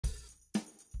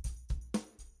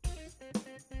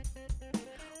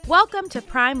Welcome to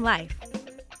Prime Life.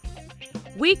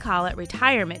 We call it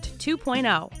Retirement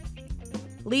 2.0.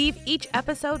 Leave each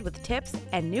episode with tips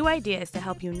and new ideas to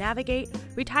help you navigate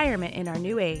retirement in our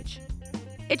new age.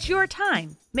 It's your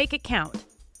time. Make it count.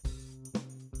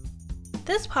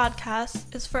 This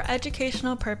podcast is for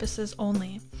educational purposes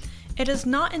only. It is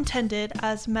not intended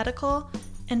as medical,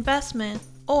 investment,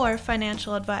 or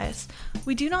financial advice.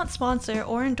 We do not sponsor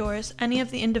or endorse any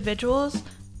of the individuals,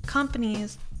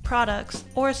 companies, products,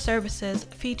 or services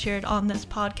featured on this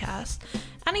podcast.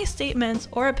 Any statements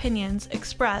or opinions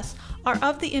expressed are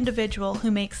of the individual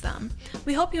who makes them.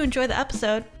 We hope you enjoy the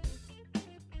episode.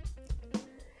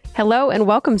 Hello and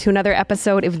welcome to another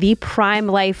episode of the Prime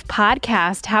Life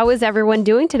podcast. How is everyone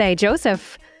doing today?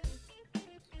 Joseph?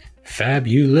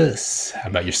 Fabulous. How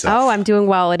about yourself? Oh, I'm doing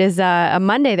well. It is a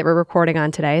Monday that we're recording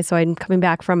on today, so I'm coming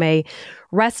back from a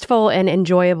restful and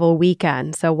enjoyable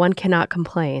weekend, so one cannot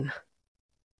complain.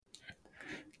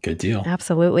 Good deal.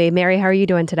 Absolutely. Mary, how are you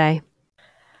doing today?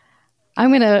 I'm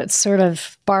going to sort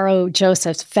of borrow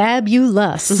Joseph's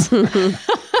fabulous.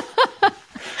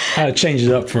 Change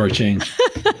it up for a change.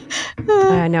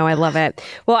 I know. I love it.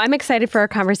 Well, I'm excited for our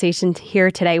conversation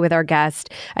here today with our guest.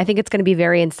 I think it's going to be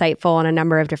very insightful in a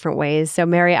number of different ways. So,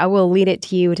 Mary, I will lead it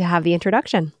to you to have the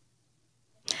introduction.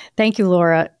 Thank you,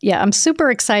 Laura. Yeah, I'm super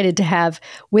excited to have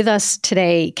with us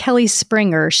today Kelly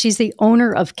Springer. She's the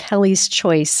owner of Kelly's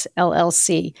Choice,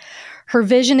 LLC. Her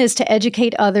vision is to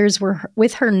educate others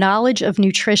with her knowledge of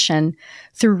nutrition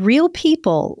through real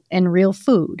people and real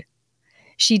food.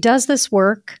 She does this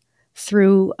work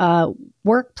through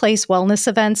workplace wellness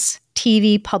events,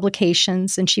 TV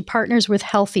publications, and she partners with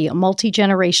Healthy, a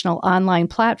multi-generational online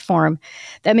platform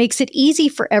that makes it easy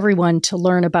for everyone to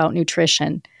learn about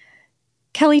nutrition.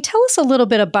 Kelly, tell us a little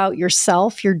bit about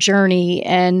yourself, your journey,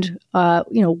 and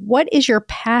what is your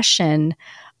passion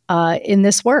in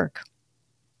this work?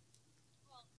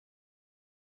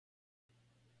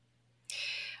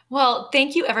 Well,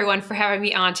 thank you everyone for having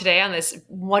me on today on this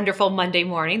wonderful Monday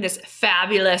morning, this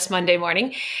fabulous Monday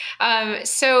morning.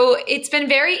 So it's been a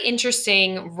very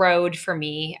interesting road for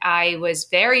me. I was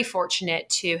very fortunate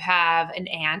to have an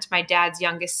aunt, my dad's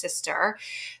youngest sister,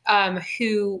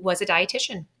 who was a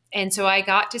dietitian. And so I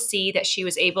got to see that she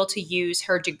was able to use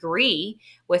her degree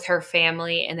with her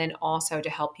family and then also to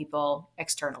help people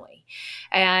externally.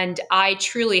 And I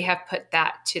truly have put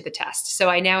that to the test. So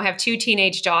I now have two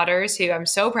teenage daughters who I'm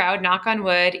so proud, knock on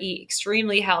wood, eat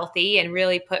extremely healthy and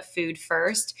really put food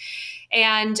first.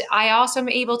 And I also am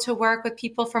able to work with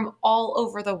people from all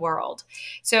over the world.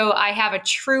 So I have a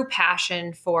true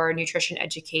passion for nutrition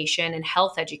education and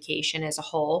health education as a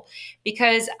whole,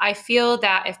 because I feel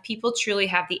that if people truly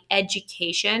have the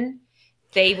education,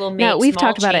 they will make we've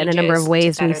talked about it in a number of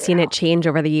ways. We've seen it change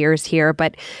over the years here,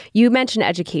 but you mentioned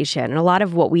education. And a lot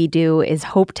of what we do is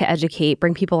hope to educate,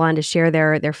 bring people on to share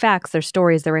their facts, their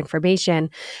stories, their information,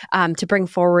 to bring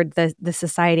forward the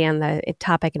society on the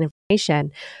topic and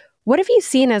information. What have you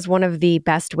seen as one of the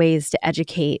best ways to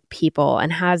educate people,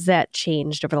 and has that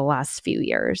changed over the last few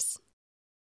years?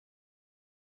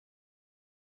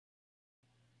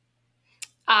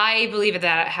 I believe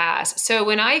that it has. So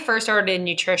when I first started in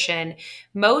nutrition,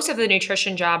 most of the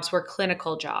nutrition jobs were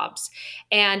clinical jobs.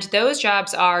 And those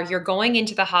jobs are, you're going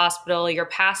into the hospital, you're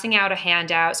passing out a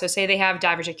handout. So say they have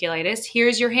diverticulitis,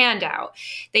 here's your handout.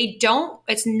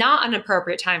 It's not an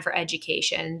appropriate time for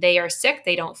education. They are sick,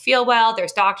 they don't feel well,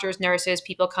 there's doctors, nurses,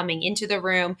 people coming into the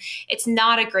room. It's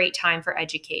not a great time for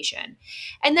education.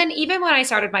 And then even when I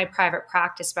started my private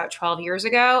practice about 12 years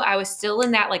ago, I was still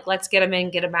in that let's get them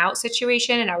in, get them out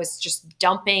situation. And I was just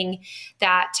dumping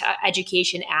that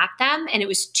education at them. And it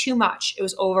was too much. It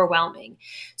was overwhelming.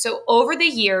 So over the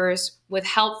years, with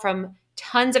help from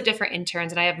tons of different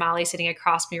interns, and I have Molly sitting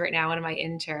across me right now, one of my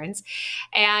interns,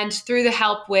 and through the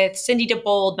help with Cindy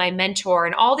DeBold, my mentor,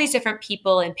 and all these different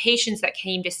people and patients that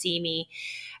came to see me,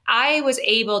 I was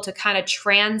able to kind of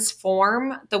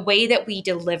transform the way that we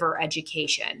deliver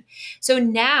education. So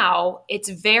now it's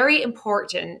very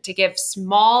important to give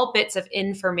small bits of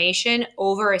information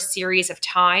over a series of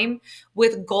time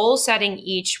with goal setting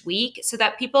each week so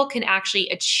that people can actually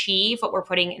achieve what we're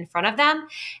putting in front of them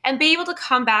and be able to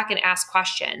come back and ask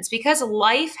questions, because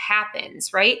life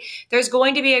happens, right? There's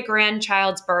going to be a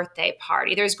grandchild's birthday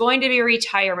party. There's going to be a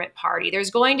retirement party.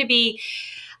 There's going to be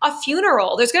a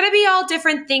funeral. There's going to be all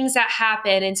different things that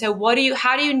happen. And so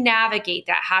how do you navigate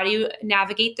that? How do you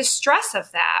navigate the stress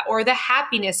of that or the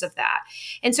happiness of that?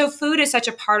 And so food is such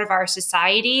a part of our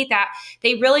society that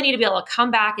they really need to be able to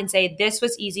come back and say, this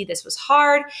was easy, this was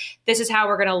hard. This is how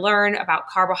we're going to learn about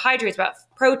carbohydrates, about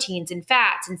proteins and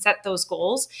fats, and set those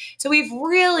goals. So we've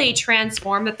really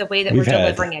transformed the way that we're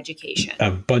delivering education.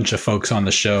 A bunch of folks on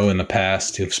the show in the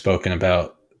past who've spoken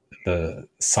about the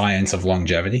science of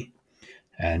longevity,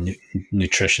 and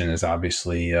nutrition is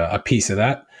obviously a piece of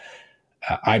that.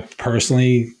 I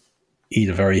personally eat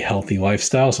a very healthy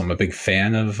lifestyle, so I'm a big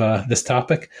fan of this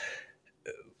topic.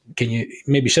 Can you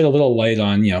maybe shed a little light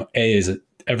on, A, is it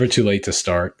ever too late to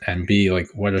start? And B, like,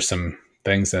 what are some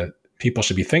things that people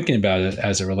should be thinking about it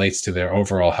as it relates to their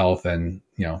overall health and,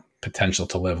 potential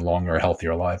to live longer,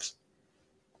 healthier lives?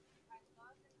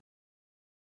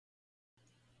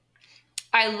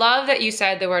 I love that you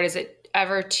said the word, is it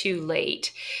ever too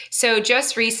late? So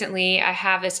just recently, I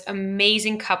have this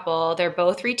amazing couple. They're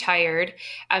both retired.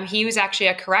 He was actually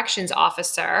a corrections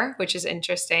officer, which is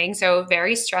interesting. So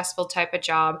very stressful type of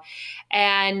job.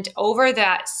 And over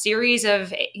that series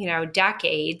of,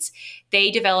 decades, they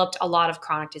developed a lot of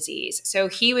chronic disease. So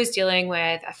he was dealing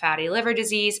with a fatty liver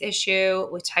disease issue,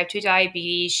 with type 2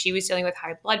 diabetes. She was dealing with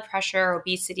high blood pressure,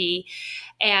 obesity.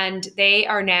 And they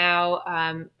are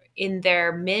now in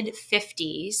their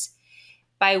mid-50s.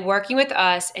 By working with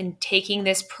us and taking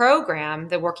this program,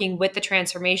 the Working with the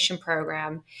Transformation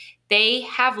program, they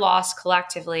have lost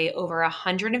collectively over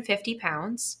 150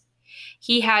 pounds.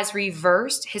 He has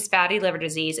reversed his fatty liver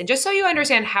disease. And just so you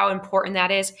understand how important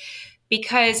that is,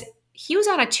 because he was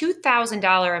on a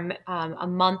 $2,000 a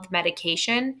month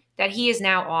medication that he is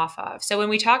now off of. So when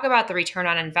we talk about the return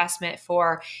on investment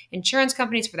for insurance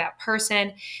companies, for that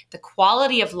person, the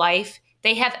quality of life,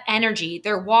 they have energy.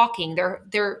 They're walking.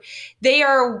 They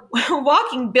are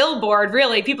walking billboard,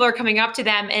 really. People are coming up to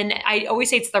them. And I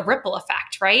always say it's the ripple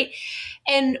effect, right?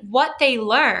 And what they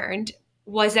learned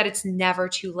was that it's never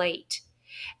too late.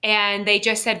 And they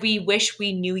just said, we wish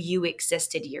we knew you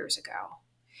existed years ago.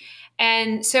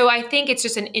 And so I think it's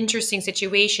just an interesting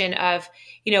situation of,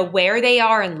 where they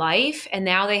are in life. And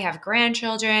now they have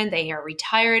grandchildren, they are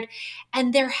retired,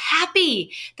 and they're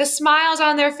happy. The smiles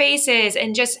on their faces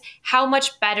and just how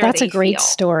much better That's they a great feel.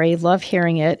 story. Love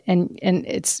hearing it. And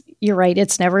you're right.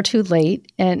 It's never too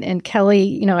late. And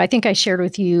Kelly, I think I shared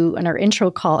with you in our intro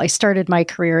call, I started my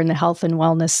career in the health and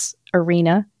wellness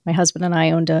arena. My husband and I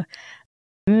owned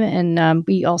and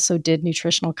we also did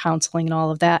nutritional counseling and all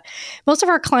of that. Most of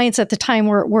our clients at the time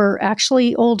were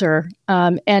actually older.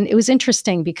 And it was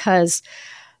interesting because,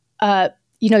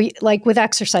 like with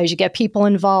exercise, you get people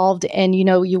involved and,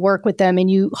 you work with them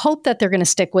and you hope that they're going to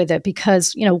stick with it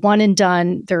because, one and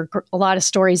done, there are a lot of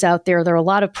stories out there. There are a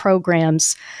lot of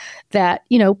programs that,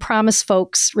 promise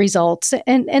folks results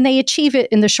and they achieve it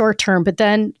in the short term. But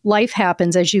then life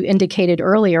happens, as you indicated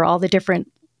earlier, all the different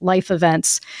life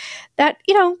events that,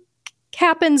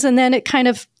 happens and then it kind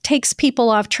of takes people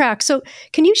off track. So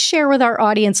can you share with our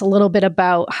audience a little bit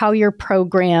about how your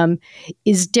program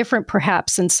is different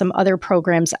perhaps than some other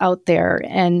programs out there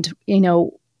and,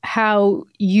 how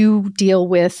you deal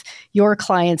with your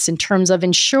clients in terms of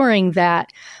ensuring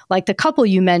that, like the couple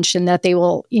you mentioned, that they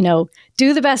will,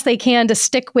 do the best they can to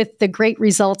stick with the great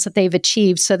results that they've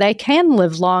achieved so they can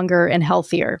live longer and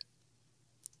healthier?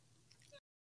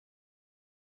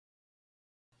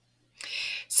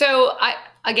 So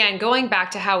again, going back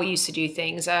to how we used to do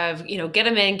things of, get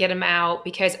them in, get them out,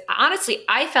 because honestly,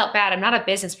 I felt bad. I'm not a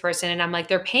business person and I'm like,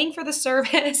 they're paying for the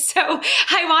service. So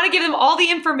I want to give them all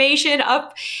the information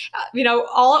up,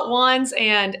 all at once.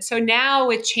 And so now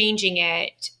with changing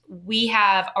it, we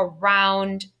have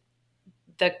around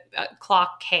the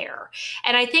clock care.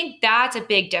 And I think that's a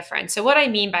big difference. So what I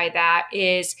mean by that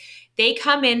is they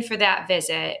come in for that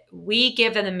visit, we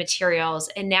give them the materials.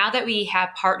 And now that we have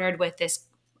partnered with this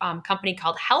company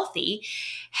called Healthy.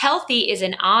 Healthy is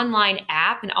an online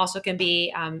app and also can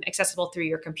be accessible through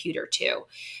your computer too.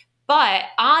 But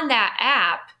on that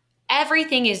app,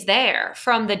 everything is there,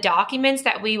 from the documents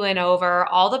that we went over,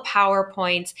 all the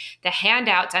PowerPoints, the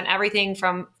handouts on everything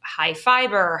from high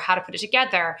fiber, how to put it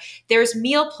together. There's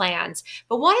meal plans.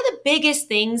 But one of the biggest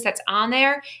things that's on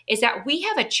there is that we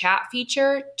have a chat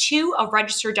feature to a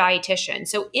registered dietitian.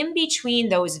 So in between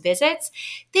those visits,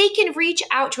 they can reach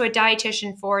out to a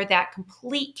dietitian for that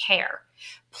complete care.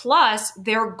 Plus,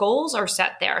 their goals are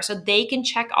set there so they can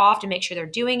check off to make sure they're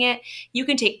doing it. You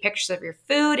can take pictures of your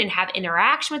food and have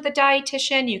interaction with the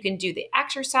dietitian. You can do the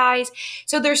exercise.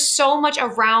 So there's so much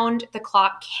around the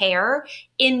clock care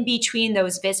in between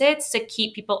those visits to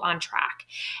keep people on track.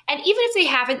 And even if they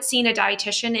haven't seen a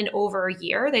dietitian in over a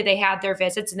year, they had their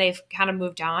visits and they've kind of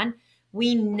moved on,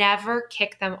 we never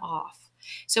kick them off.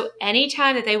 So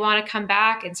anytime that they want to come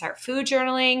back and start food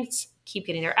journaling, keep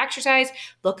getting their exercise,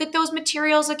 look at those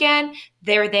materials again,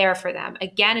 they're there for them.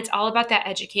 Again, it's all about that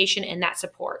education and that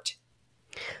support.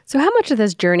 So how much of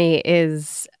this journey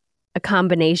is a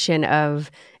combination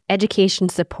of education,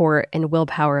 support, and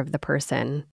willpower of the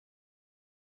person?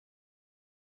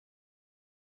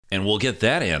 And we'll get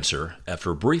that answer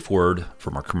after a brief word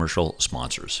from our commercial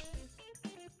sponsors.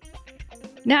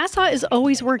 Nassau is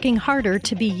always working harder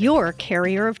to be your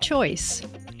carrier of choice.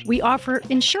 We offer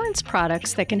insurance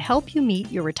products that can help you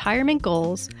meet your retirement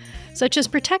goals, such as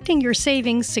protecting your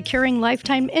savings, securing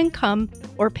lifetime income,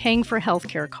 or paying for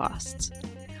healthcare costs.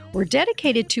 We're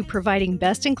dedicated to providing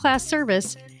best-in-class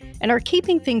service and are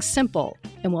keeping things simple,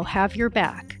 and we'll have your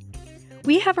back.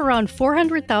 We have around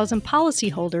 400,000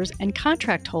 policyholders and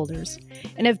contract holders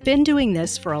and have been doing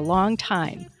this for a long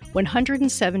time,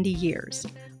 170 years,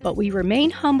 but we remain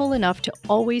humble enough to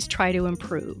always try to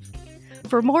improve.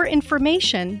 For more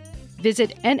information,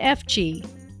 visit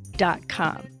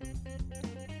nfg.com.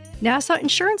 Nassau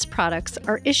insurance products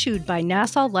are issued by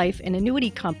Nassau Life and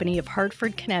Annuity Company of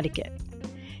Hartford, Connecticut,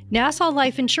 Nassau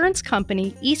Life Insurance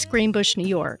Company, East Greenbush, New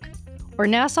York, or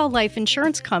Nassau Life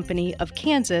Insurance Company of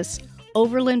Kansas,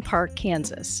 Overland Park,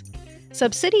 Kansas.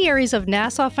 Subsidiaries of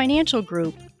Nassau Financial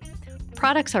Group.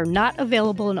 Products are not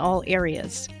available in all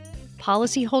areas.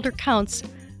 Policyholder counts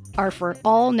are for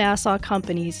all Nassau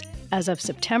companies as of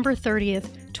September 30th,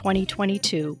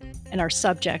 2022, and are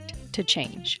subject to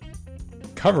change.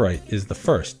 Coverite is the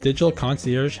first digital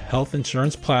concierge health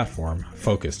insurance platform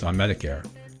focused on Medicare.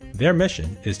 Their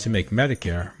mission is to make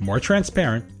Medicare more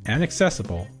transparent and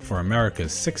accessible for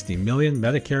America's 60 million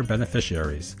Medicare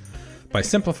beneficiaries. By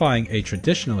simplifying a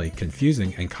traditionally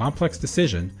confusing and complex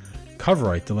decision,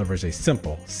 Coverite delivers a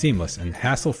simple, seamless, and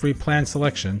hassle-free plan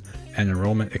selection and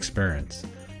enrollment experience.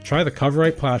 Try the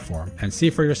Coverite platform and see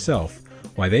for yourself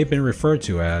why they've been referred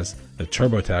to as the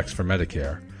TurboTax for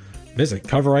Medicare. Visit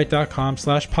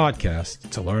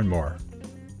coverite.com/podcast to learn more.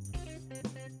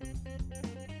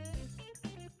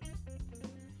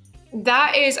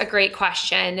 That is a great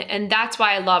question. And that's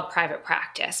why I love private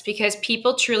practice, because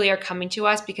people truly are coming to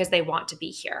us because they want to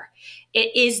be here.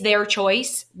 It is their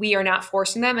choice. We are not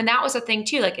forcing them. And that was a thing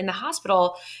too. Like in the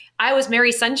hospital, I was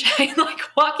Mary Sunshine, like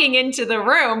walking into the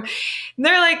room. And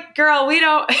they're like, girl, we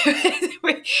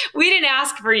didn't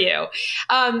ask for you.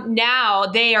 Now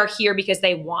they are here because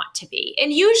they want to be.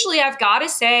 And usually I've got to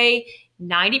say,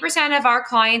 90% of our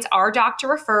clients are doctor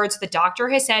referred. So the doctor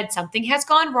has said something has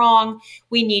gone wrong.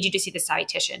 We need you to see the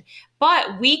dietitian.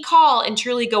 But we call and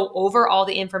truly go over all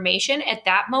the information. At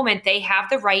that moment, they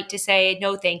have the right to say,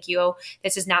 no, thank you.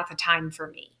 This is not the time for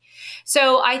me.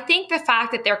 So I think the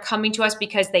fact that they're coming to us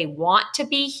because they want to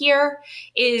be here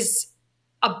is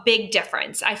a big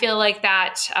difference. I feel like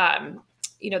that,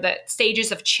 the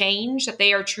stages of change, that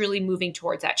they are truly moving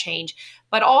towards that change.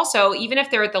 But also, even if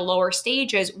they're at the lower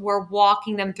stages, we're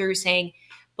walking them through saying,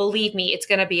 believe me, it's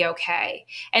going to be okay.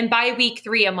 And by week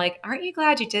 3, I'm like, aren't you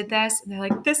glad you did this? And they're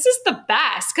like, this is the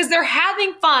best, because they're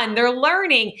having fun. They're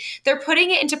learning. They're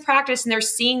putting it into practice and they're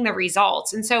seeing the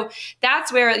results. And so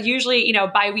that's where usually,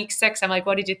 by week 6, I'm like,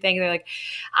 what did you think? And they're like,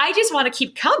 I just want to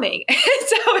keep coming.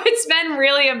 So it's been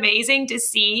really amazing to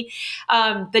see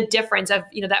the difference of,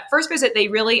 that first visit. They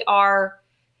really are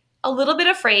a little bit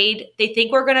afraid. They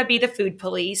think we're going to be the food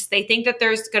police. They think that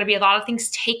there's going to be a lot of things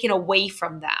taken away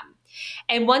from them.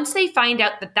 And once they find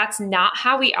out that that's not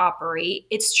how we operate,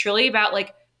 it's truly about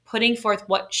like putting forth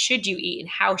what should you eat and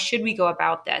how should we go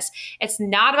about this. It's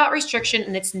not about restriction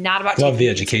and it's not about— I love the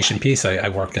education piece. I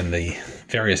worked in the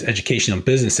various educational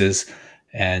businesses,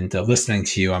 and listening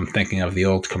to you, I'm thinking of the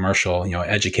old commercial,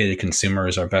 educated consumer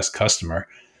is our best customer.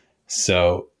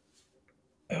 So,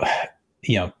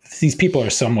 these people are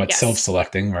somewhat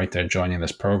self-selecting, right? They're joining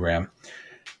this program.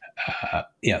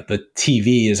 The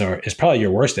TV is probably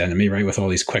your worst enemy, right? With all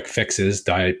these quick fixes,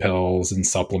 diet pills and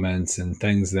supplements and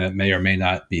things that may or may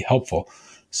not be helpful.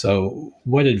 So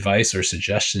what advice or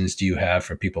suggestions do you have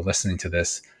for people listening to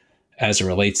this as it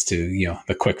relates to,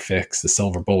 the quick fix, the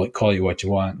silver bullet, call you what you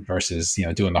want versus,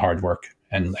 doing the hard work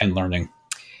and learning?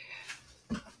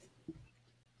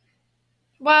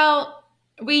 Well,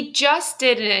 we just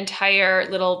did an entire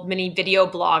little mini video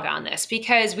blog on this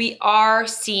because we are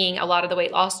seeing a lot of the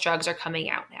weight loss drugs are coming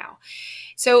out now.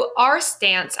 So our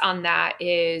stance on that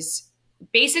is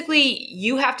basically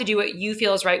you have to do what you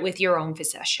feel is right with your own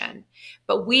physician.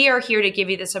 But we are here to give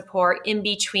you the support in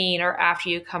between or after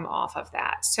you come off of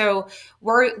that. So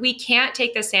we can't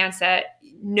take the stance that,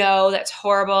 no, that's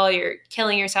horrible, you're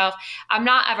killing yourself. I'm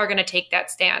not ever going to take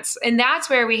that stance. And that's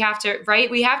where we have to,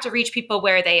 right? We have to reach people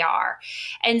where they are.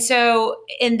 And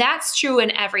that's true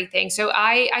in everything. So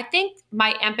I think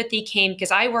my empathy came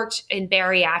because I worked in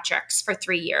bariatrics for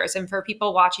 3 years. And for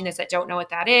people watching this that don't know what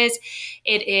that is,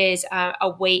 it is a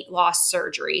weight loss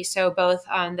surgery. So both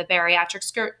the bariatric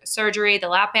surgery, the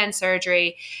lap band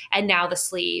surgery, and now the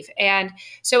sleeve. And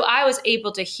so I was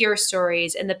able to hear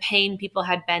stories and the pain people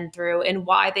had been through and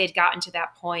why they'd gotten to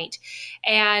that point.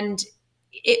 And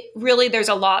it really, there's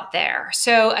a lot there.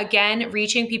 So again,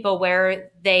 reaching people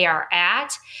where they are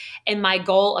at. And my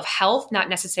goal of health, not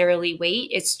necessarily weight,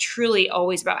 it's truly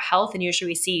always about health. And usually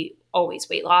we see always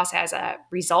weight loss as a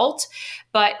result.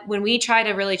 But when we try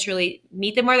to really, truly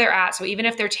meet them where they're at, so even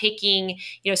if they're taking,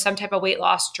 some type of weight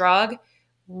loss drug,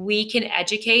 we can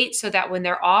educate so that when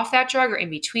they're off that drug or in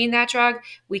between that drug,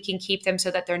 we can keep them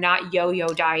so that they're not yo-yo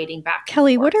dieting back.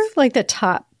 Kelly, what are like the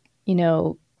top,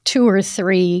 2 or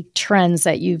 3 trends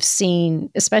that you've seen,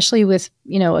 especially with,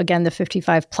 again, the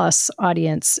 55 plus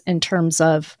audience in terms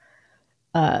of,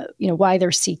 why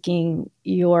they're seeking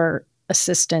your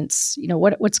assistance?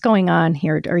 What's going on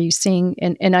here? Are you seeing,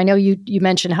 and I know you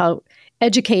mentioned how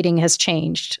educating has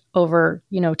changed over,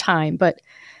 time, but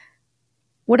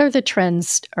what are the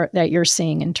trends that you're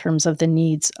seeing in terms of the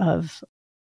needs of?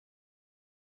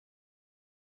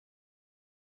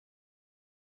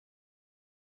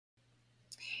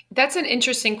 That's an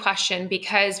interesting question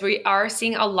because we are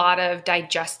seeing a lot of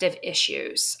digestive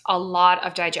issues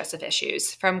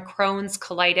from Crohn's,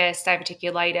 colitis,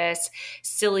 diverticulitis,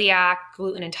 celiac,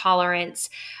 gluten intolerance.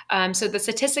 So the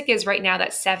statistic is right now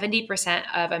that 70%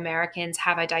 of Americans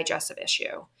have a digestive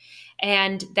issue.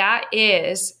 And that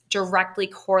is directly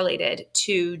correlated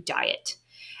to diet.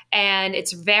 And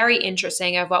it's very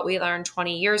interesting of what we learned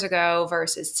 20 years ago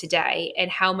versus today and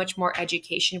how much more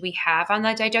education we have on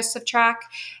the digestive tract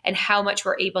and how much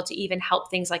we're able to even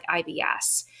help things like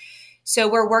IBS. So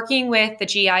we're working with the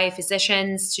GI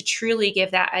physicians to truly give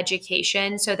that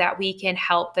education so that we can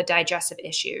help the digestive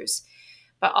issues.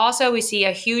 But also we see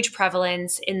a huge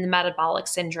prevalence in the metabolic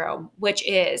syndrome, which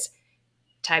is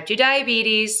type 2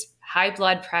 diabetes, high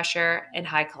blood pressure, and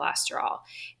high cholesterol.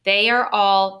 They are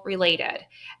all related,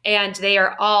 and they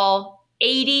are all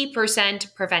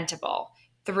 80% preventable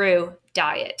through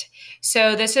diet.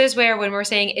 So this is where when we're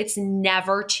saying it's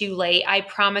never too late, I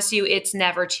promise you it's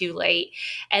never too late.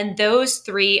 And those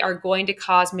 3 are going to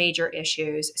cause major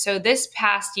issues. So this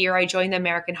past year, I joined the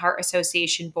American Heart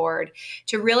Association board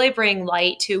to really bring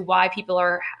light to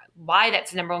why that's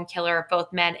the number 1 killer of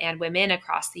both men and women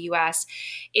across the US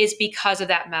is because of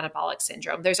that metabolic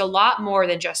syndrome. There's a lot more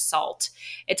than just salt.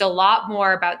 It's a lot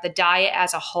more about the diet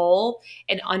as a whole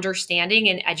and understanding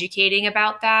and educating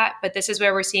about that. But this is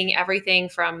where we're seeing everything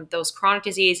from those chronic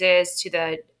diseases to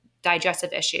the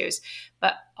digestive issues.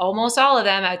 But almost all of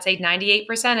them, I would say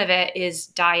 98% of it is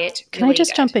diet related. Can I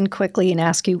just jump in quickly and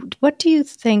ask you, what do you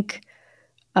think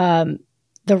the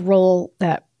role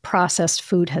that processed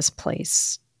food has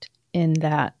placed in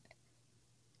that?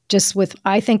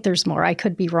 I think there's more. I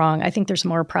could be wrong. I think there's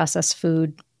more processed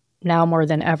food now more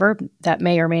than ever. That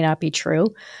may or may not be true.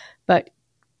 But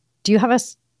do you have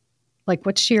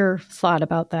what's your thought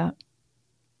about that?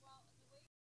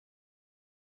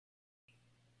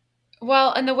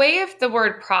 Well, in the way of the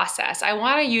word process, I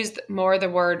want to use more the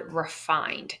word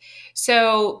refined.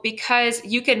 So because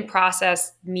you can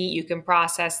process meat, you can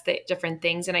process the different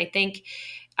things. And I think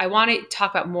I want to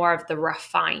talk about more of the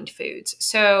refined foods.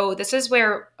 So this is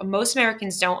where most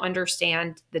Americans don't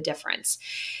understand the difference.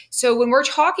 So when we're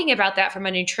talking about that from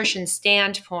a nutrition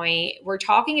standpoint, we're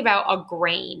talking about a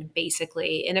grain,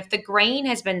 basically. And if the grain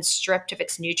has been stripped of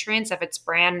its nutrients, of its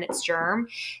bran and its germ,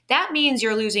 that means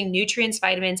you're losing nutrients,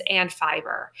 vitamins, and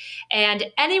fiber. And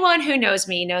anyone who knows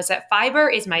me knows that fiber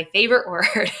is my favorite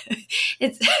word.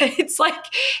 It's like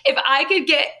if I could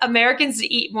get Americans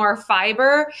to eat more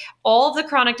fiber, all of the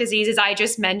chronic diseases I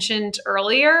just mentioned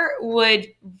earlier would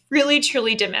really,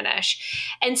 truly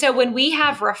diminish. And so when we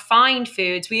have refined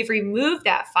foods, we've removed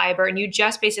that fiber and you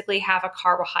just basically have a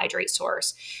carbohydrate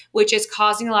source, which is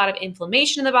causing a lot of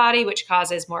inflammation in the body, which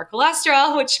causes more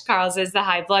cholesterol, which causes the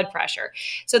high blood pressure.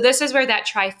 So this is where that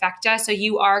trifecta, so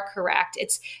you are correct.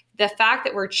 It's the fact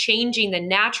that we're changing the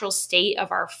natural state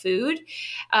of our food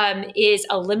is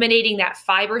eliminating that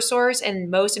fiber source. And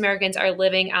most Americans are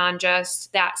living on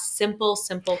just that simple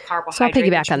carbohydrate. So I'll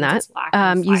piggyback on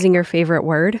that using your favorite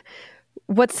word.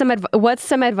 What's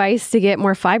some advice to get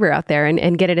more fiber out there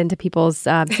and get it into people's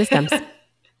systems?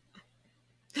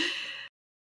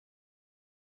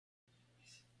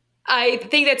 I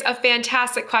think that's a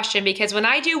fantastic question, because when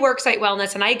I do worksite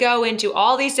wellness and I go into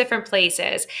all these different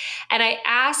places and I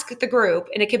ask the group,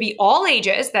 and it could be all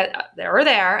ages that are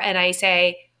there, and I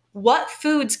say, what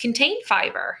foods contain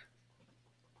fiber?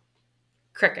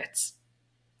 Crickets.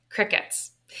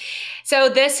 So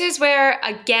this is where,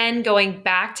 again, going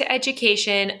back to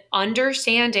education,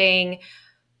 understanding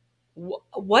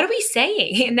what are we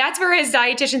saying? And that's where, as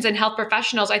dietitians and health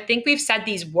professionals, I think we've said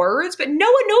these words, but no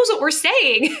one knows what we're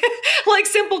saying. Like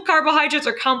simple carbohydrates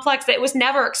or complex, that was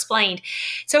never explained.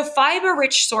 So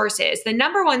fiber-rich sources, the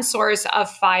number one source of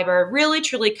fiber really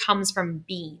truly comes from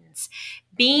beans.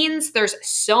 Beans, there's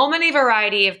so many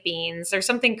variety of beans. There's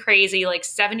something crazy, like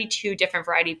 72 different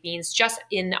variety of beans just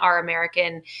in our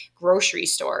American grocery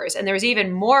stores. And there's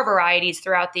even more varieties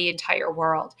throughout the entire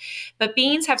world. But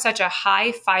beans have such a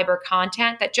high fiber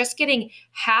content that just getting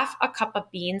half a cup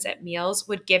of beans at meals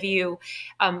would give you,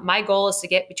 my goal is to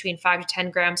get between 5 to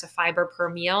 10 grams of fiber per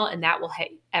meal, and that will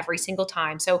hit every single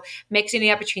time. So mixing it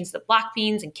up between the black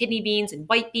beans and kidney beans and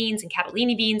white beans and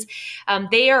catalini beans,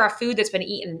 they are a food that's been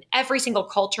eaten in every single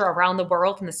culture around the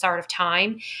world from the start of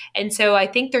time. And so I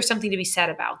think there's something to be said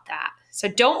about that. So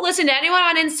don't listen to anyone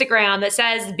on Instagram that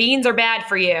says beans are bad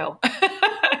for you.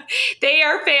 They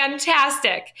are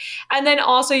fantastic. And then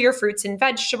also your fruits and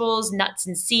vegetables, nuts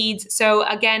and seeds. So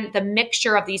again, the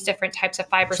mixture of these different types of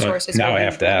fiber sources. Now I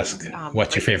have to ask,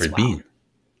 what's your favorite bean?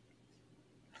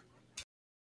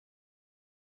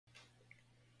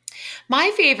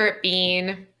 My favorite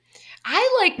bean,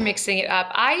 I like mixing it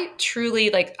up. I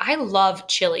love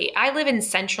chili. I live in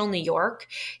central New York,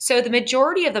 so the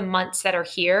majority of the months that are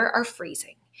here are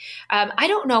freezing. I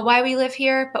don't know why we live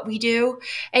here, but we do.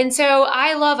 And so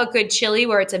I love a good chili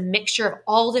where it's a mixture of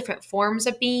all different forms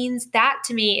of beans. That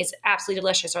to me is absolutely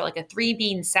delicious, or like a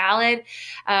 3-bean salad.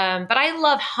 But I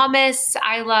love hummus.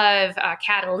 I love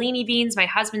catalini beans. My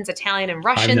husband's Italian and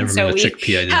Russian, so we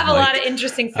have a lot of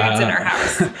interesting foods in our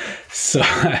house. So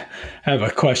I have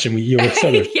a question. You were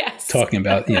sort of yes. talking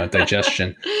about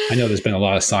digestion. I know there's been a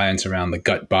lot of science around the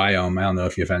gut biome. I don't know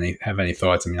if you have any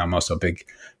thoughts. I mean, I'm also a big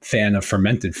fan of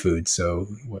fermented foods. So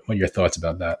what are your thoughts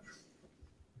about that?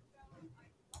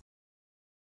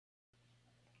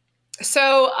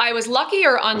 So I was lucky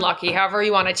or unlucky, however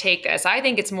you want to take this. I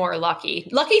think it's more lucky.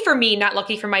 Lucky for me, not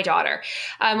lucky for my daughter.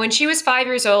 When she was 5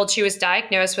 years old, she was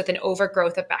diagnosed with an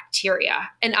overgrowth of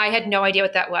bacteria. And I had no idea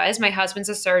what that was. My husband's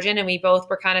a surgeon and we both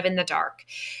were kind of in the dark.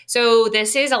 So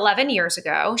this is 11 years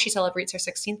ago. She celebrates her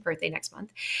 16th birthday next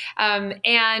month.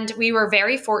 And we were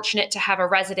very fortunate to have a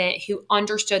resident who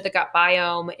understood the gut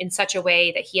biome in such a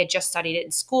way that he had just studied it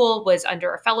in school, was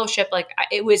under a fellowship. Like,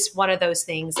 it was one of those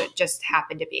things that just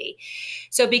happened to be.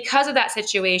 So because of that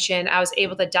situation, I was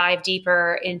able to dive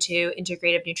deeper into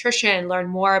integrative nutrition, learn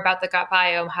more about the gut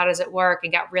biome, how does it work,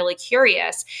 and got really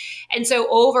curious. And so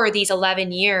over these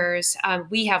 11 years,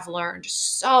 we have learned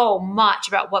so much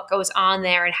about what goes on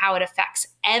there and how it affects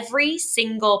every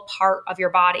single part of your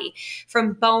body,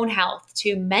 from bone health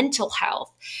to mental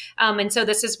health. And so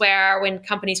this is where, when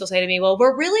companies will say to me, well,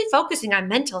 we're really focusing on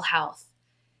mental health,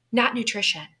 not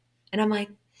nutrition. And I'm like,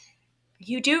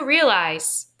 you do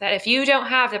realize that if you don't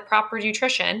have the proper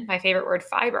nutrition, my favorite word,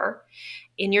 fiber,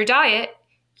 in your diet,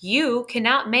 you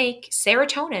cannot make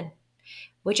serotonin,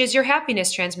 which is your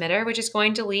happiness transmitter, which is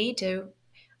going to lead to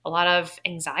a lot of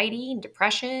anxiety and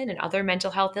depression and other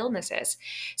mental health illnesses.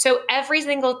 So every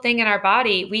single thing in our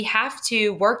body, we have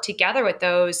to work together with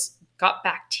those gut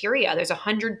bacteria. There's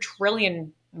 100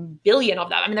 trillion billion of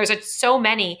them. I mean, there's so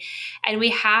many, and we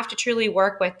have to truly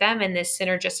work with them in this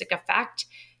synergistic effect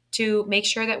to make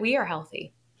sure that we are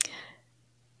healthy.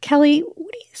 Kelly,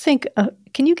 what do you think?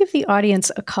 Can you give the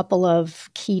audience a couple of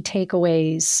key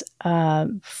takeaways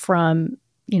from,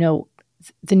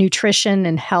 the nutrition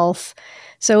and health?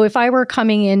 So if I were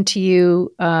coming into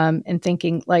you and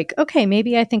thinking like, okay,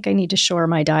 maybe I think I need to shore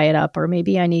my diet up, or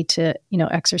maybe I need to,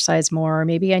 exercise more, or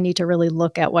maybe I need to really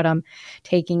look at what I'm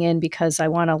taking in because I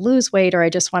want to lose weight, or I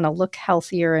just want to look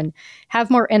healthier and have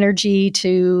more energy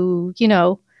to,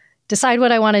 decide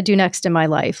what I want to do next in my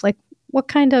life. Like, what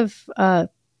kind of,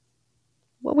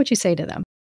 what would you say to them?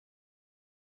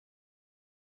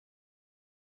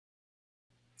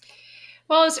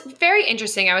 Well, it's very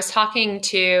interesting. I was talking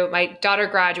to my daughter,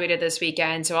 graduated this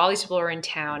weekend. So all these people are in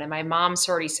town, and my mom's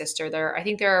sorority sister, I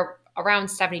think they're around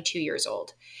 72 years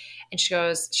old. And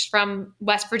she's from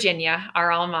West Virginia,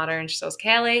 our alma mater. And she goes,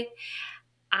 Kelly,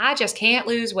 I just can't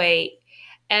lose weight.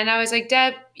 And I was like,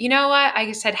 Deb, you know what?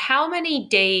 I said, how many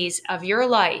days of your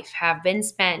life have been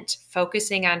spent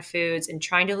focusing on foods and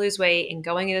trying to lose weight and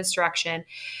going in this direction?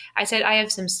 I said, I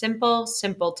have some simple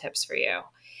tips for you.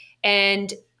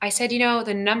 And I said,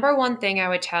 the number one thing I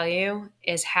would tell you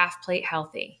is half plate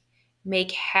healthy.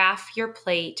 Make half your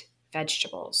plate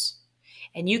vegetables.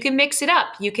 And you can mix it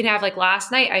up. You can have, like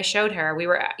last night I showed her, we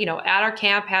were, at our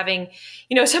camp having,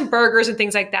 some burgers and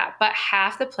things like that. But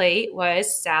half the plate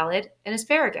was salad and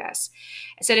asparagus.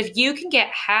 I said, if you can get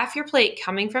half your plate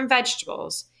coming from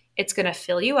vegetables, it's going to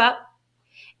fill you up.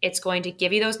 It's going to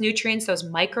give you those nutrients, those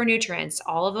micronutrients,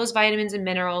 all of those vitamins and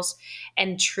minerals,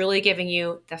 and truly giving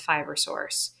you the fiber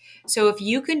source. So if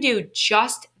you can do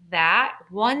just that,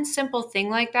 one simple thing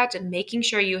like that, to making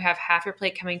sure you have half your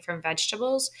plate coming from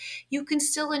vegetables, you can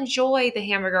still enjoy the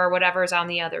hamburger or whatever is on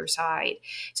the other side.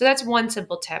 So that's one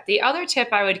simple tip. The other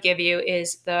tip I would give you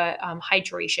is the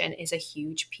hydration is a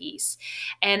huge piece.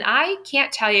 And I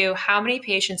can't tell you how many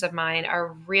patients of mine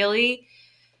are really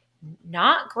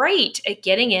not great at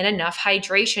getting in enough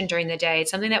hydration during the day.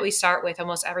 It's something that we start with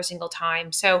almost every single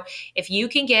time. So if you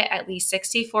can get at least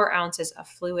 64 ounces of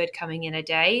fluid coming in a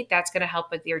day, that's going to help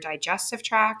with your digestive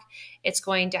tract. It's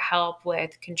going to help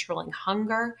with controlling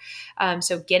hunger.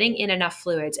 So getting in enough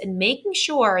fluids and making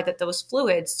sure that those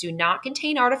fluids do not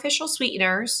contain artificial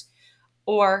sweeteners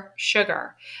or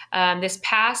sugar. This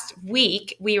past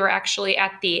week, we were actually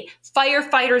at the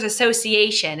Firefighters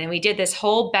Association, and we did this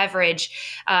whole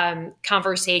beverage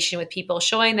conversation with people,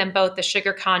 showing them both the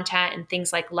sugar content and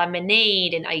things like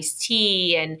lemonade and iced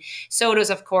tea and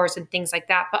sodas, of course, and things like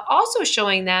that, but also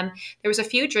showing them there was a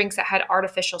few drinks that had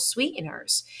artificial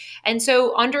sweeteners. And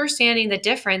so understanding the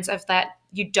difference of that,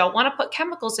 you don't want to put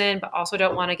chemicals in, but also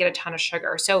don't want to get a ton of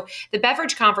sugar. So the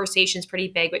beverage conversation is pretty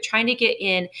big, but trying to get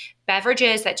in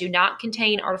beverages that do not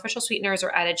contain artificial sweeteners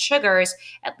or added sugars,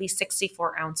 at least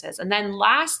 64 ounces. And then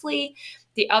lastly,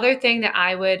 the other thing that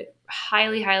I would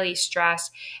highly, highly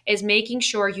stress is making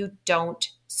sure you don't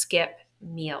skip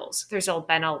meals. There's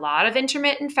been a lot of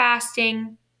intermittent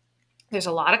fasting. There's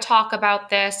a lot of talk about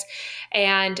this.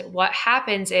 And what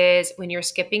happens is when you're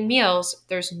skipping meals,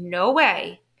 there's no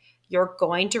way you're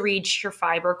going to reach your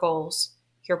fiber goals,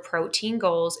 your protein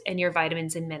goals, and your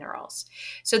vitamins and minerals.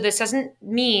 So this doesn't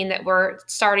mean that we're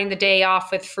starting the day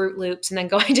off with Fruit Loops and then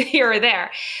going to here or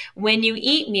there. When you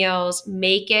eat meals,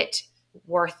 make it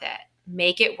worth it.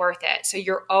 Make it worth it. So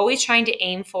you're always trying to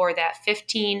aim for that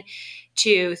 15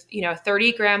 to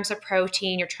 30 grams of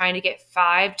protein. You're trying to get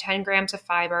 5-10 grams of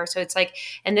fiber. So it's like,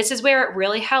 and this is where it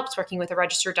really helps working with a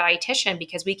registered dietitian,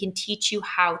 because we can teach you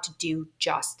how to do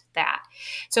just that.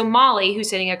 So Molly, who's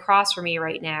sitting across from me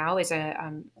right now, is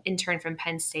an intern from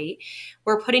Penn State.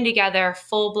 We're putting together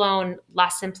full-blown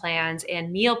lesson plans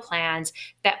and meal plans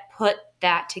that put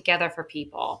that together for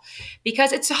people,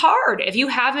 because it's hard. If you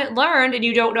haven't learned and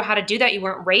you don't know how to do that, you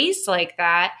weren't raised like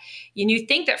that, and you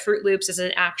think that Fruit Loops is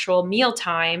an actual meal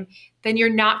time, then you're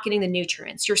not getting the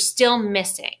nutrients. You're still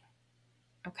missing.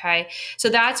 Okay. So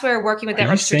that's where working with that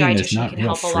registered dietitian can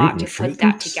help a lot to put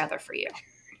that together for you.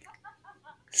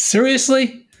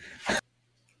 Seriously?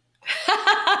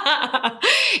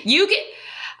 You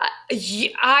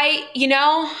get,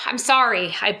 I'm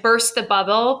sorry, I burst the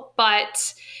bubble,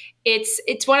 but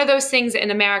it's one of those things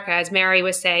in America, as Mary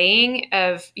was saying,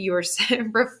 of your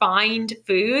refined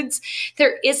foods,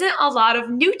 there isn't a lot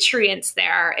of nutrients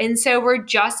there. And so we're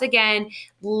just, again,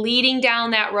 leading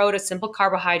down that road of simple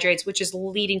carbohydrates, which is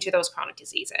leading to those chronic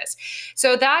diseases.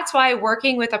 So that's why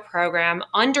working with a program,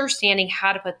 understanding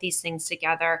how to put these things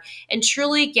together, and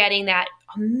truly getting that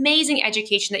amazing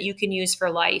education that you can use for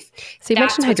life. So you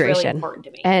mentioned hydration. Really important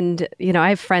to me. And, I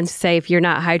have friends say, if you're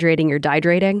not hydrating, you're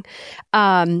dehydrating.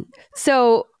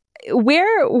 So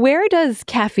where does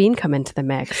caffeine come into the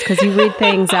mix? Because you read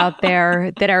things out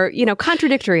there that are,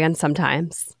 contradictory on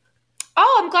sometimes.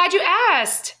 Oh, I'm glad you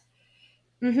asked.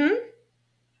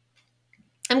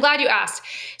 I'm glad you asked.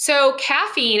 So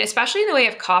caffeine, especially in the way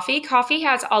of coffee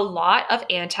has a lot of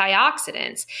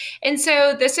antioxidants. And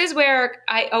so this is where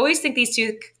I always think these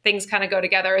two things kind of go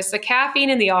together, is the caffeine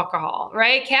and the alcohol,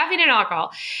 right? Caffeine and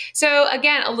alcohol. So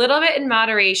again, a little bit in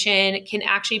moderation can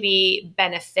actually be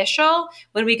beneficial.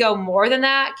 When we go more than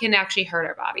that, can actually hurt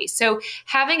our bodies. So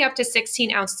having up to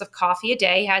 16 ounces of coffee a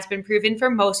day has been proven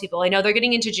for most people. I know they're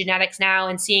getting into genetics now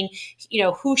and seeing,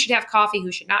 who should have coffee,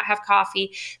 who should not have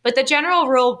coffee. But the general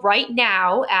rule right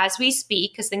now, as we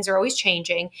speak, because things are always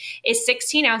changing, is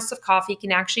 16 ounces of coffee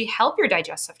can actually help your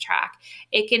digestive tract.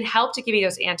 It can help to give you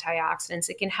those antioxidants.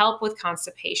 It can help with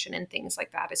constipation and things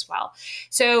like that as well.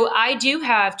 So I do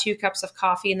have 2 cups of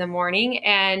coffee in the morning,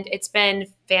 and it's been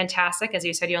fantastic. As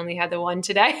you said, you only had the one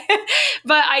today,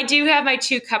 but I do have my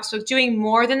 2 cups. So doing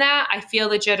more than that, I feel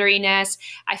the jitteriness,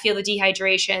 I feel the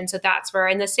dehydration. So that's where,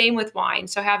 and the same with wine.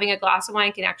 So having a glass of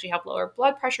wine can actually help lower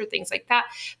blood pressure, things like that.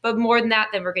 But more than that,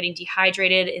 then we're getting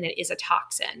dehydrated and it is a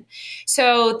toxin.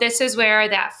 So this is where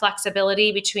that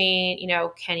flexibility between,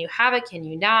 can you have it? Can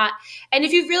you not? And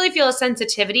if you really feel a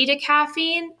sensitivity to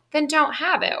caffeine, then don't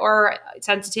have it, or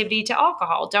sensitivity to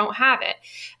alcohol, don't have it,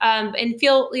 and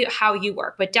feel how you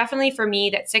work. But definitely for me,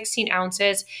 that 16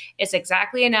 ounces is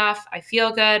exactly enough. I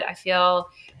feel good. I feel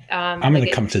I'm going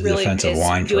to come to the really defense of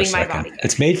wine for a second. Good.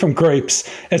 It's made from grapes.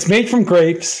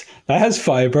 That has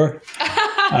fiber.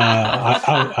 I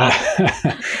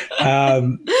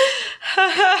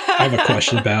have a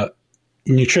question about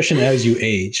nutrition as you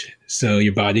age. So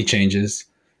your body changes.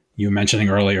 You were mentioning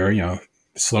earlier,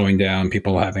 slowing down,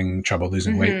 people having trouble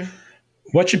losing weight.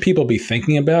 What should people be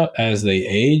thinking about as they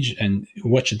age, and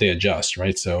what should they adjust,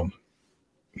 right? So,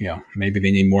 maybe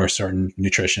they need more certain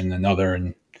nutrition than other,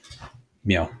 and,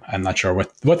 I'm not sure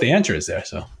what the answer is there.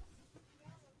 So.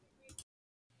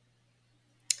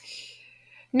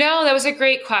 No, that was a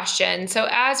great question. So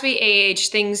as we age,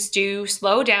 things do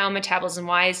slow down metabolism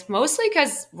wise, mostly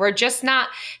because we're just not,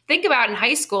 think about in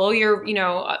high school,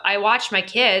 I watch my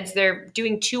kids, they're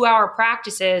doing 2-hour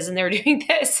practices and they're doing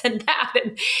this and that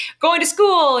and going to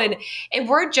school and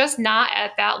we're just not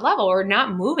at that level. We're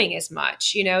not moving as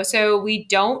much, so we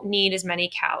don't need as many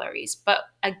calories. But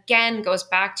again, goes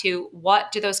back to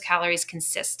what do those calories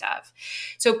consist of?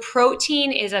 So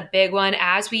protein is a big one.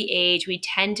 As we age, we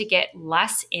tend to get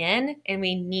less in, and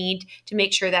we need to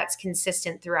make sure that's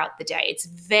consistent throughout the day. It's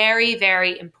very,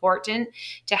 very important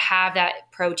to have that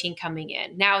protein coming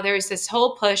in. Now, there's this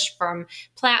whole push from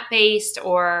plant-based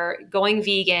or going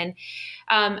vegan.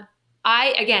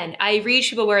 I reach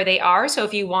people where they are. So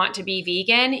if you want to be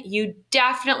vegan, you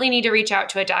definitely need to reach out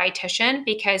to a dietitian,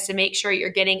 because to make sure you're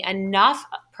getting enough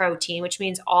protein, which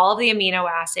means all of the amino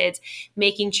acids,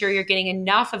 making sure you're getting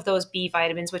enough of those B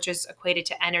vitamins, which is equated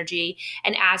to energy.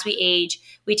 And as we age,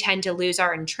 we tend to lose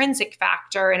our intrinsic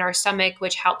factor in our stomach,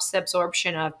 which helps the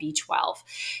absorption of B12.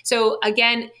 So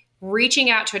again, reaching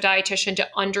out to a dietitian to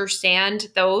understand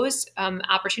those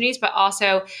opportunities, but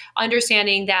also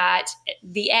understanding that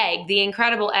the egg, the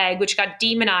incredible egg, which got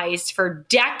demonized for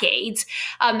decades,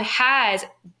 has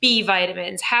B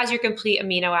vitamins, has your complete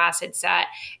amino acid set.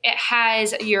 It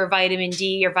has your vitamin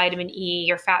D, your vitamin E,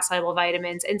 your fat soluble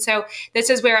vitamins. And so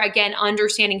this is where, again,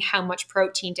 understanding how much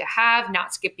protein to have,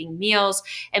 not skipping meals,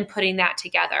 and putting that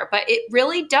together. But it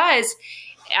really does,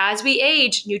 as we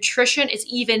age, nutrition is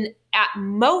even at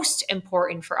most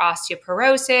important for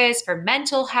osteoporosis, for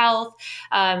mental health,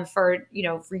 for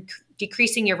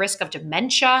decreasing your risk of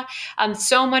dementia.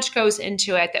 So much goes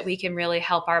into it that we can really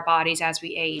help our bodies as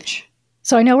we age.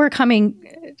 So I know we're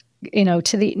coming,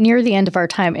 to the near the end of our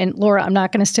time. And Laura, I'm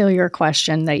not going to steal your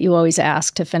question that you always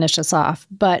ask to finish us off.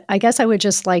 But I guess I would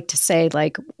just like to say,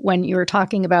 when you were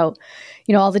talking about,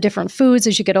 all the different foods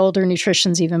as you get older,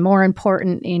 nutrition's even more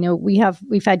important.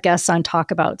 We've had guests on talk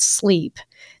about sleep,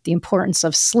 the importance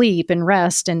of sleep and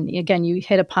rest. And again, you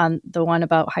hit upon the one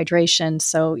about hydration.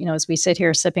 So, as we sit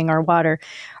here sipping our water,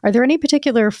 are there any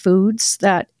particular foods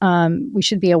that we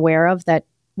should be aware of that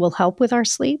will help with our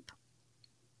sleep?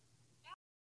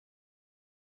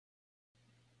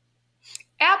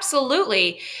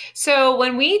 Absolutely. So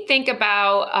when we think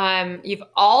about, you've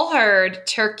all heard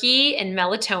turkey and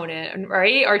melatonin,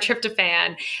 right? Or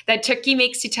tryptophan, that turkey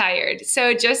makes you tired.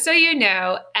 So just so you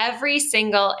know, every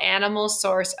single animal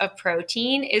source of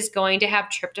protein is going to have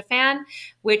tryptophan,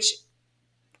 which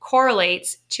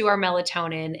correlates to our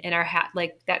melatonin and our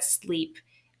that sleep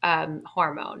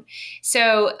hormone.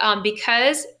 So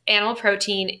because animal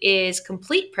protein is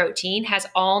complete protein, has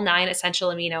all 9 essential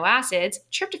amino acids,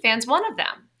 tryptophan's one of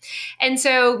them. And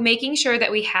so making sure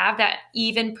that we have that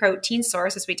even protein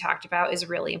source, as we talked about, is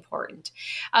really important.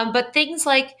 But things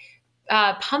like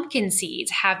pumpkin seeds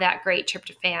have that great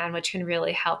tryptophan, which can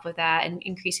really help with that and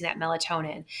increasing that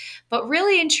melatonin. But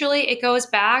really and truly, it goes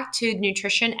back to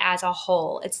nutrition as a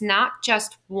whole. It's not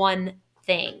just one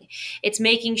thing. It's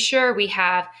making sure we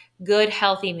have good,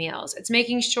 healthy meals. It's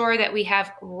making sure that we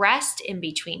have rest in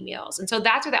between meals. And so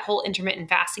that's where that whole intermittent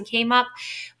fasting came up.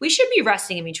 We should be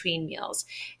resting in between meals.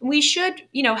 We should,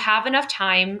 have enough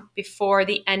time before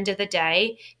the end of the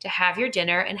day to have your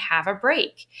dinner and have a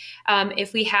break.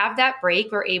 If we have that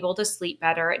break, we're able to sleep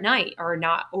better at night, or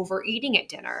not overeating at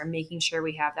dinner, and making sure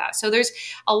we have that. So there's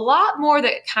a lot more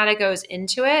that kind of goes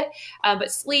into it.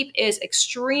 But sleep is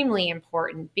extremely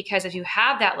important, because if you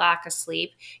have that lack of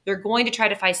sleep, you're going to try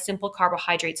to find simple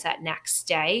carbohydrates that next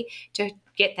day to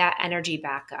get that energy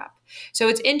back up. So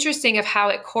it's interesting of how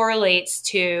it correlates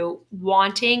to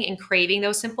wanting and craving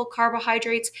those simple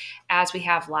carbohydrates as we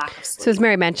have lack of sleep. So as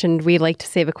Mary mentioned, we like to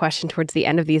save a question towards the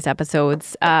end of these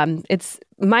episodes. It's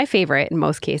my favorite in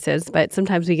most cases, but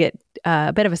sometimes we get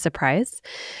a bit of a surprise.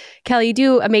 Kelly, you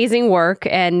do amazing work,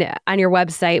 and on your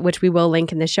website, which we will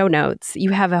link in the show notes, you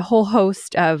have a whole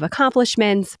host of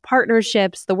accomplishments,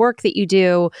 partnerships, the work that you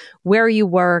do, where you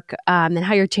work, and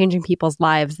how you're changing people's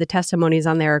lives. The testimonies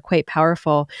on there are quite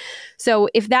powerful. So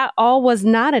if that all was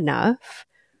not enough,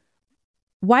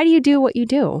 why do you do what you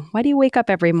do? Why do you wake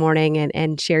up every morning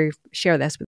and share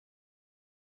this with?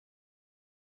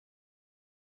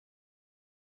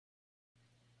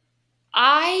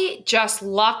 I just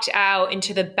lucked out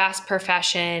into the best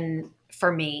profession for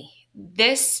me.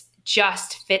 This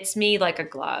just fits me like a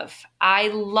glove. I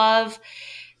love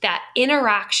that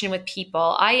interaction with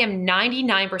people. I am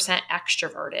 99%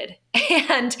 extroverted,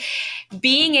 and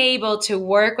being able to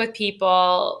work with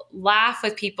people, laugh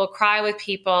with people, cry with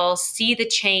people, see the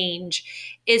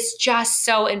change is just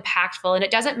so impactful. And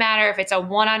it doesn't matter if it's a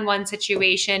one-on-one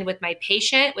situation with my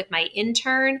patient, with my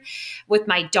intern, with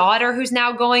my daughter who's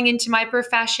now going into my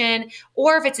profession,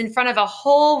 or if it's in front of a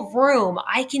whole room,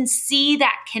 I can see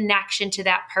that connection to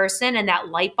that person and that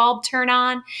light bulb turn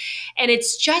on. And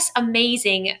it's just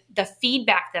amazing the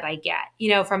feedback that I get,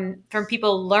 from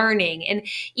people learning. And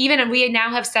even we now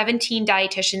have 17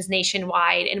 dietitians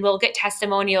nationwide, and we'll get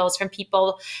testimonials from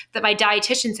people that my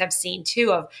dietitians have seen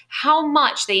too, of how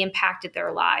much they impacted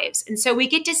their lives. And so we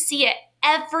get to see it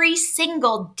every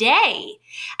single day.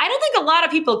 I don't think a lot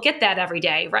of people get that every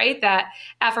day, right? That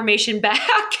affirmation back.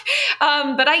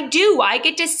 But I do. I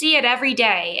get to see it every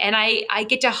day. And I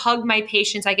get to hug my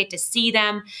patients. I get to see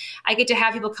them. I get to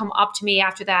have people come up to me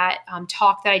after that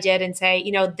talk that I did and say,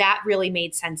 that really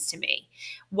made sense to me.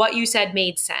 What you said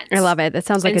made sense. I love it. That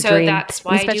sounds like a dream. That's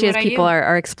why especially as people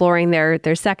are exploring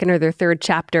their second or their third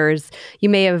chapters. You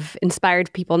may have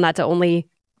inspired people not to only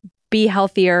be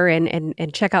healthier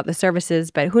and check out the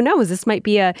services, but who knows? This might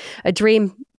be a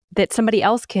dream that somebody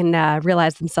else can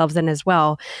realize themselves in as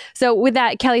well. So with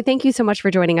that, Kelly, thank you so much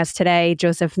for joining us today.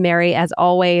 Joseph, Mary, as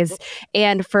always.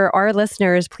 And for our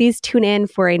listeners, please tune in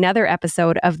for another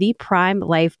episode of the Prime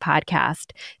Life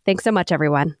Podcast. Thanks so much,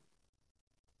 everyone.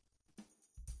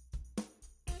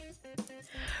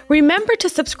 Remember to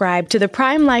subscribe to the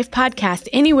Prime Life Podcast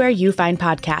anywhere you find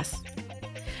podcasts.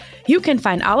 You can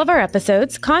find all of our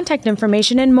episodes, contact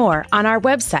information, and more on our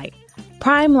website,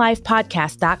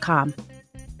 primelifepodcast.com.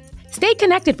 Stay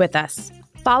connected with us.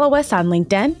 Follow us on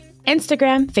LinkedIn,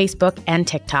 Instagram, Facebook, and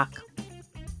TikTok.